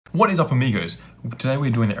What is up, amigos? Today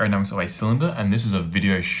we're doing the aerodynamics of a cylinder, and this is a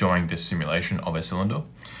video showing this simulation of a cylinder.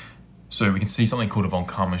 So we can see something called a von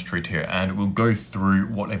Karman street here, and we'll go through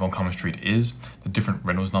what a von Karman street is, the different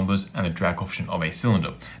Reynolds numbers, and the drag coefficient of a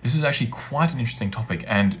cylinder. This is actually quite an interesting topic,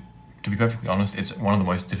 and to be perfectly honest, it's one of the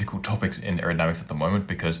most difficult topics in aerodynamics at the moment,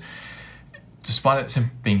 because despite it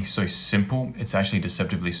being so simple, it's actually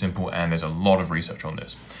deceptively simple, and there's a lot of research on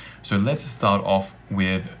this. So let's start off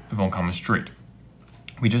with von Karman street.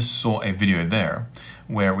 We just saw a video there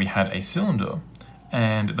where we had a cylinder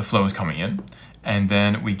and the flow is coming in, and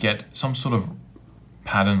then we get some sort of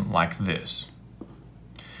pattern like this.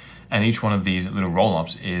 And each one of these little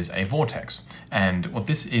roll-ups is a vortex. And what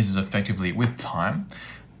this is effectively, with time,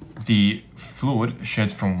 the fluid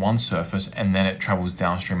sheds from one surface and then it travels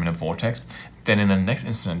downstream in a vortex. Then in the next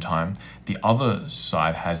instant in time, the other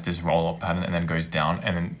side has this roll-up pattern and then goes down,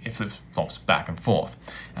 and then it flops back and forth.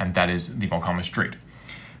 And that is the von Karman street.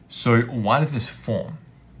 So why does this form?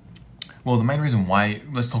 Well, the main reason why,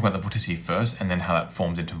 let's talk about the vorticity first and then how that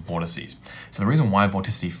forms into vortices. So the reason why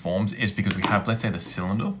vorticity forms is because we have, let's say, the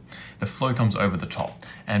cylinder, the flow comes over the top.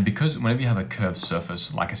 And because whenever you have a curved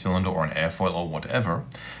surface, like a cylinder or an airfoil or whatever,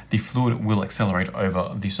 the fluid will accelerate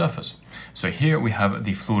over the surface. So here we have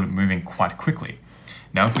the fluid moving quite quickly.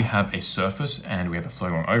 Now, if we have a surface and we have the flow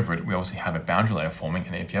going over it, we obviously have a boundary layer forming.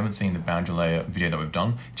 And if you haven't seen the boundary layer video that we've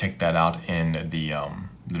done, check that out in the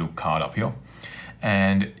little card up here.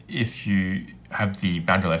 And if you have the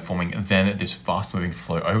boundary layer forming, then this fast moving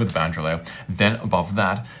flow over the boundary layer, then above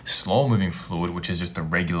that, slow moving fluid, which is just the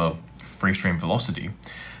regular free stream velocity,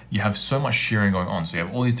 you have so much shearing going on. So you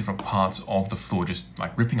have all these different parts of the fluid just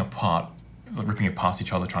like ripping it past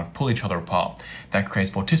each other, trying to pull each other apart. That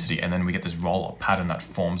creates vorticity, and then we get this roll-up pattern that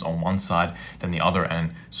forms on one side, then the other,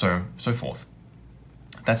 and so forth.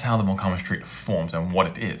 That's how the von Karman street forms and what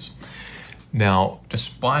it is. Now,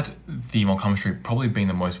 despite the von Karman street probably being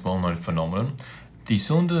the most well-known phenomenon, the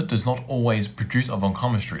cylinder does not always produce a von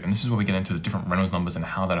Karman street, and this is where we get into the different Reynolds numbers and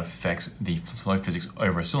how that affects the flow physics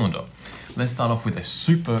over a cylinder. Let's start off with a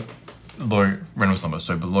super low Reynolds number,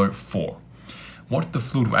 so below 4. What the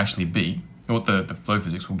fluid will actually be, what the flow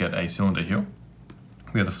physics will get a cylinder here.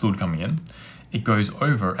 We have the fluid coming in, it goes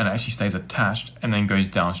over and it actually stays attached and then goes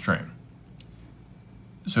downstream.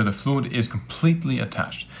 So the fluid is completely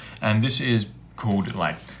attached, and this is called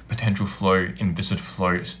like potential flow, inviscid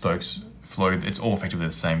flow, Stokes flow. It's all effectively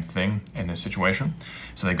the same thing in this situation.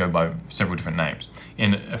 So they go by several different names.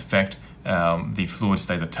 In effect, the fluid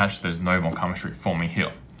stays attached. There's no von Karman street forming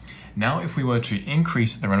here. Now, if we were to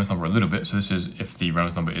increase the Reynolds number a little bit, so this is if the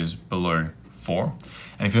Reynolds number is below 4,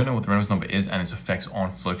 and if you don't know what the Reynolds number is and its effects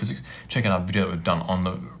on flow physics, check out our video that we've done on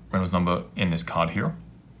the Reynolds number in this card here.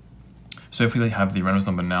 So if we have the Reynolds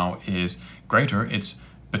number now is greater, it's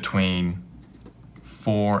between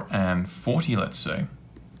 4 and 40, let's say,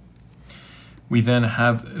 we then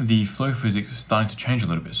have the flow physics starting to change a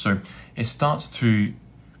little bit. So it starts to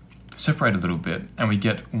separate a little bit, and we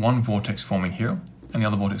get one vortex forming here and the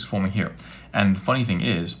other vortex forming here. And the funny thing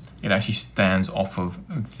is, it actually stands off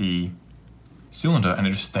of the cylinder and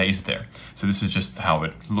it just stays there. So this is just how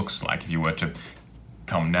it looks like if you were to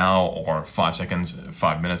come now, or 5 seconds,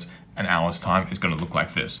 5 minutes, an hour's time, it's going to look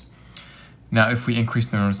like this. Now, if we increase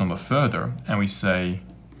the Reynolds number further and we say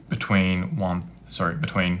between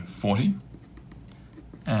 40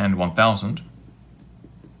 and 1000,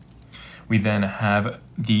 we then have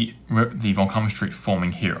the von Karman street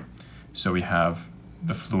forming here. So we have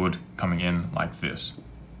the fluid coming in like this.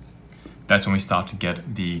 That's when we start to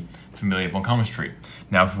get the familiar von Karman street.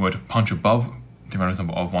 Now, if we were to punch above the Reynolds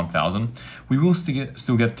number of 1000, we will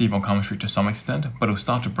still get the von Karman street to some extent, but it will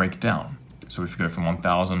start to break down. So if we go from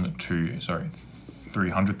 1000 to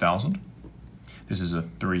 300,000, this is a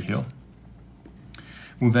 3 here,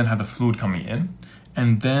 we'll then have the fluid coming in,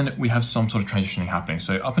 and then we have some sort of transitioning happening.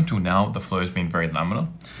 So up until now, the flow has been very laminar.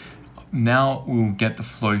 Now we'll get the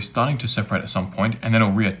flow starting to separate at some point, and then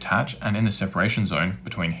it'll reattach, and in the separation zone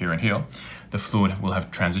between here and here, the fluid will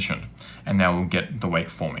have transitioned, and now we'll get the wake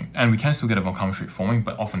forming. And we can still get a von Karman street forming,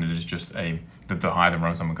 but often it is just the higher the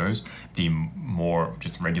Reynolds number goes, the more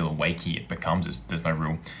just regular wakey it becomes. There's no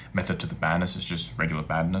real method to the badness, it's just regular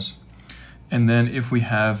badness. And then if we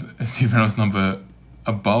have the Reynolds number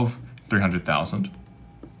above 300,000,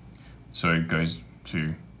 so it goes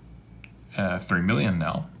to 3 million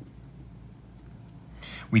now,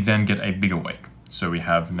 we then get a bigger wake. So we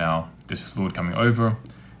have now this fluid coming over,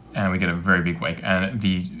 and we get a very big wake. And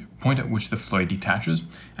the point at which the flow detaches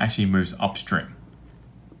actually moves upstream.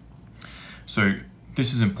 So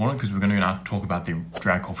this is important because we're going to now talk about the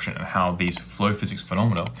drag coefficient and how these flow physics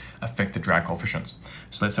phenomena affect the drag coefficients.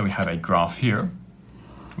 So let's say we have a graph here,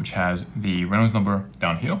 which has the Reynolds number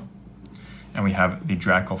down here, and we have the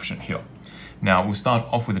drag coefficient here. Now we'll start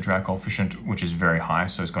off with the drag coefficient, which is very high,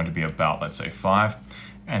 so it's going to be about, let's say 5,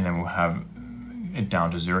 and then we'll have it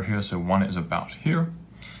down to 0 here, so 1 is about here.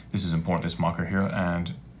 This is important, this marker here,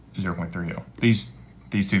 and 0.3 here.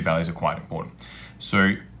 These two values are quite important.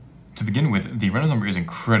 So to begin with, the Reynolds number is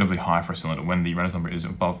incredibly high for a cylinder when the Reynolds number is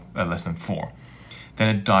above less than 4.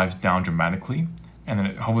 Then it dives down dramatically, and then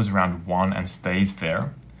it hovers around 1 and stays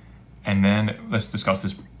there. And then let's discuss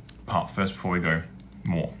this part first before we go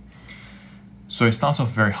more. So it starts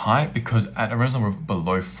off very high because at a Reynolds number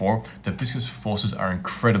below 4, the viscous forces are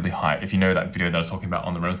incredibly high. If you know that video that I was talking about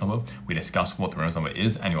on the Reynolds number, we discussed what the Reynolds number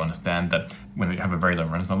is, and you understand that when you have a very low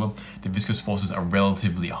Reynolds number, the viscous forces are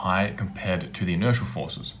relatively high compared to the inertial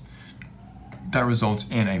forces. That results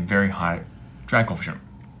in a very high drag coefficient.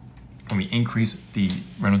 When we increase the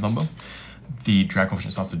Reynolds number, the drag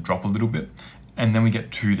coefficient starts to drop a little bit, and then we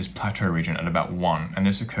get to this plateau region at about 1, and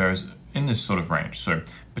this occurs in this sort of range. So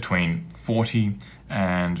between 40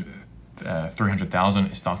 and 300,000,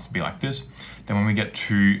 it starts to be like this. Then when we get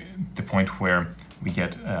to the point where we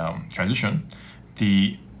get transition,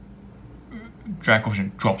 the drag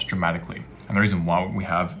coefficient drops dramatically. And the reason why we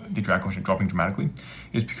have the drag coefficient dropping dramatically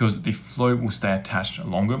is because the flow will stay attached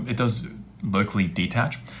longer. It does locally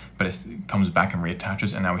detach, but it comes back and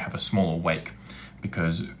reattaches, and now we have a smaller wake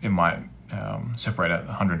because it might separate at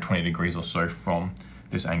 120 degrees or so from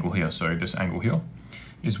this angle here. So this angle here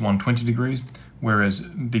is 120 degrees, whereas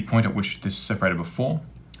the point at which this separated before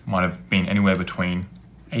might have been anywhere between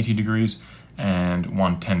 80 degrees and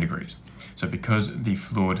 110 degrees. So because the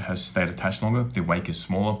fluid has stayed attached longer, the wake is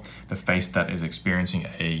smaller. The face that is experiencing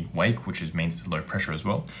a wake, which means it's low pressure as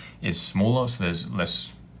well, is smaller, so there's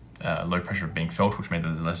less low pressure being felt, which means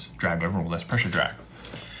there's less drag overall, less pressure drag.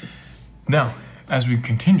 Now, as we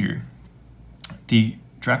continue, the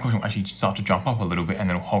drag coefficient will actually start to jump up a little bit, and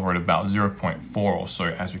then it'll hover at about 0.4 or so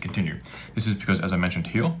as we continue. This is because, as I mentioned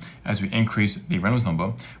here, as we increase the Reynolds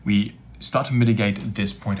number, we start to mitigate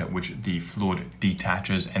this point at which the fluid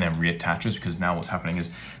detaches and then reattaches, because now what's happening is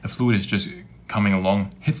the fluid is just coming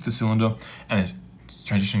along, hits the cylinder, and is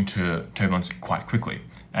transitioning to turbulence quite quickly.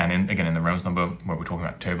 And again, in the Reynolds number, where we're talking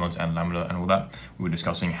about turbulence and laminar and all that, we were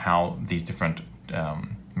discussing how these different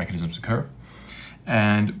mechanisms occur.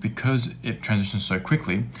 And because it transitions so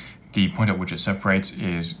quickly, the point at which it separates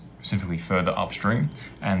is significantly further upstream,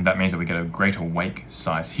 and that means that we get a greater wake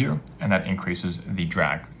size here, and that increases the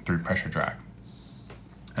drag through pressure drag.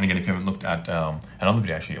 And again, if you haven't looked at another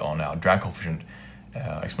video actually on our drag coefficient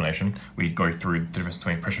explanation, we go through the difference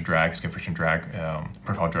between pressure drag, skin friction drag,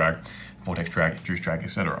 profile drag, vortex drag, induce drag,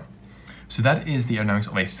 etc. So that is the aerodynamics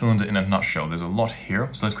of a cylinder in a nutshell. There's a lot here,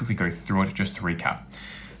 so let's quickly go through it just to recap.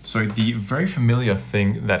 So the very familiar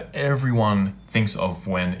thing that everyone thinks of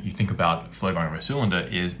when you think about flow going over a cylinder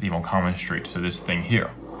is the von Karman street, so this thing here.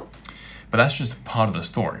 But that's just part of the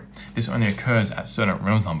story. This only occurs at certain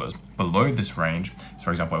Reynolds numbers. Below this range, so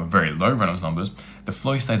for example at very low Reynolds numbers, the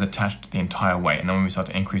flow stays attached the entire way, and then when we start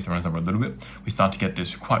to increase the Reynolds number a little bit, we start to get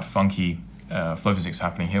this quite funky flow physics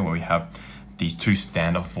happening here, where we have these two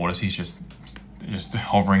standoff vortices just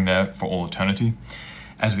hovering there for all eternity.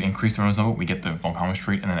 As we increase the Reynolds number, we get the von Karman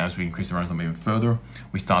street, and then as we increase the Reynolds number even further,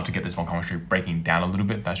 we start to get this von Karman street breaking down a little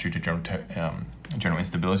bit. That's due to general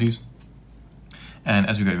instabilities. And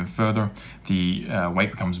as we go even further, the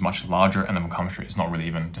wake becomes much larger, and the von Karman street is not really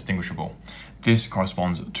even distinguishable. This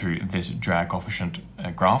corresponds to this drag coefficient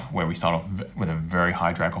graph, where we start off with a very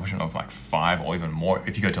high drag coefficient of like 5 or even more.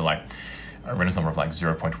 If you go to like a Reynolds number of like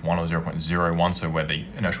 0.1 or 0.01, so where the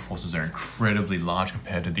inertial forces are incredibly large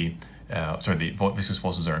compared to the the viscous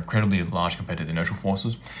forces are incredibly large compared to the inertial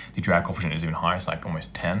forces. The drag coefficient is even higher, it's like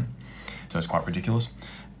almost 10. So it's quite ridiculous.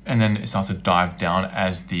 And then it starts to dive down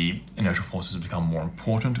as the inertial forces become more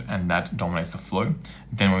important, and that dominates the flow.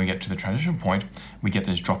 Then when we get to the transition point, we get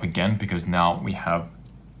this drop again, because now we have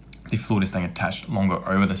the fluid is staying attached longer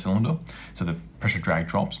over the cylinder, so the pressure drag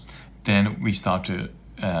drops. Then we start to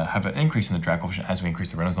have an increase in the drag coefficient as we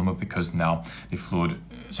increase the Reynolds number, because now the fluid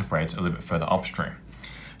separates a little bit further upstream.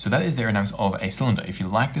 So that is the aerodynamics of a cylinder. If you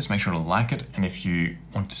like this, make sure to like it. And if you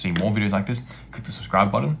want to see more videos like this, click the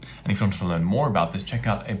subscribe button. And if you want to learn more about this, check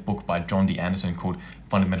out a book by John D. Anderson called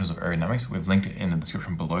Fundamentals of Aerodynamics. We've linked it in the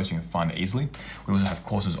description below so you can find it easily. We also have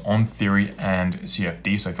courses on theory and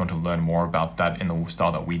CFD. So if you want to learn more about that in the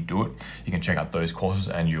style that we do it, you can check out those courses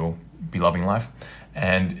and you'll be loving life.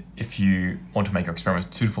 And if you want to make your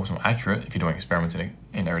experiments 2 to 4 times more accurate, if you're doing experiments in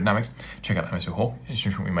aerodynamics, check out the MSU Hawk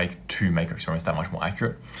instrument we make to make your experiments that much more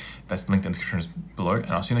accurate. That's linked in the description below,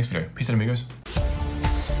 and I'll see you next video. Peace out, amigos.